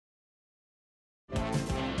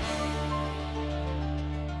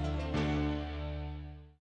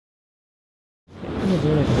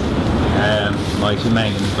Michael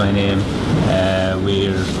Mangan is my name.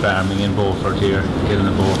 We're farming in Beaufort here, Killing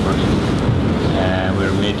in Beaufort.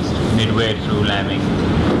 We're midway through lambing.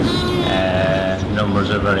 Numbers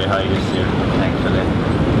are very high this year, thankfully,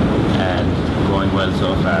 and going well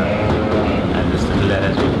so far. And this little lad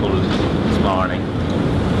has been pulled this morning,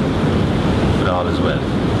 but all is well.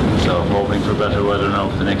 So hoping for better weather now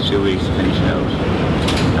for the next few weeks to finish it out.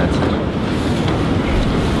 That's it.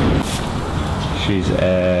 She's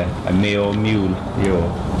a Mayo mule,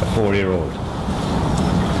 a 4-year-old,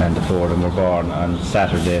 and the 4 of them were born on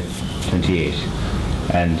Saturday 28,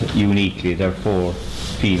 and uniquely there are 4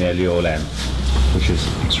 female ewe lambs, which is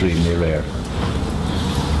extremely rare,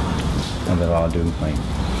 and they're all doing fine.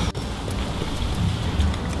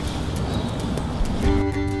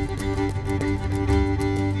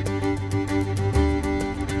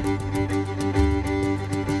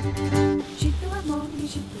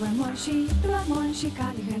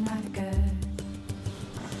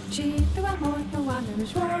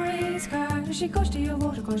 She goes to your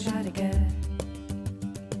water, goes out again.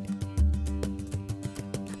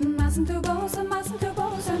 Mustn't do both, mustn't do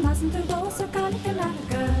both, mustn't do both, can't get out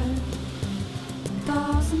again.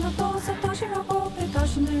 Doesn't the boss, a touching a hope, a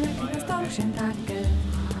touching the regular station, that again.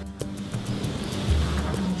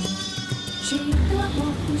 She do a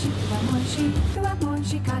more, she do a more, she do a more,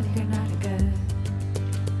 she can't get out again.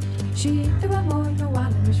 She do a more, no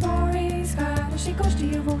one is worries, she goes to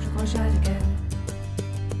your water, goes out again.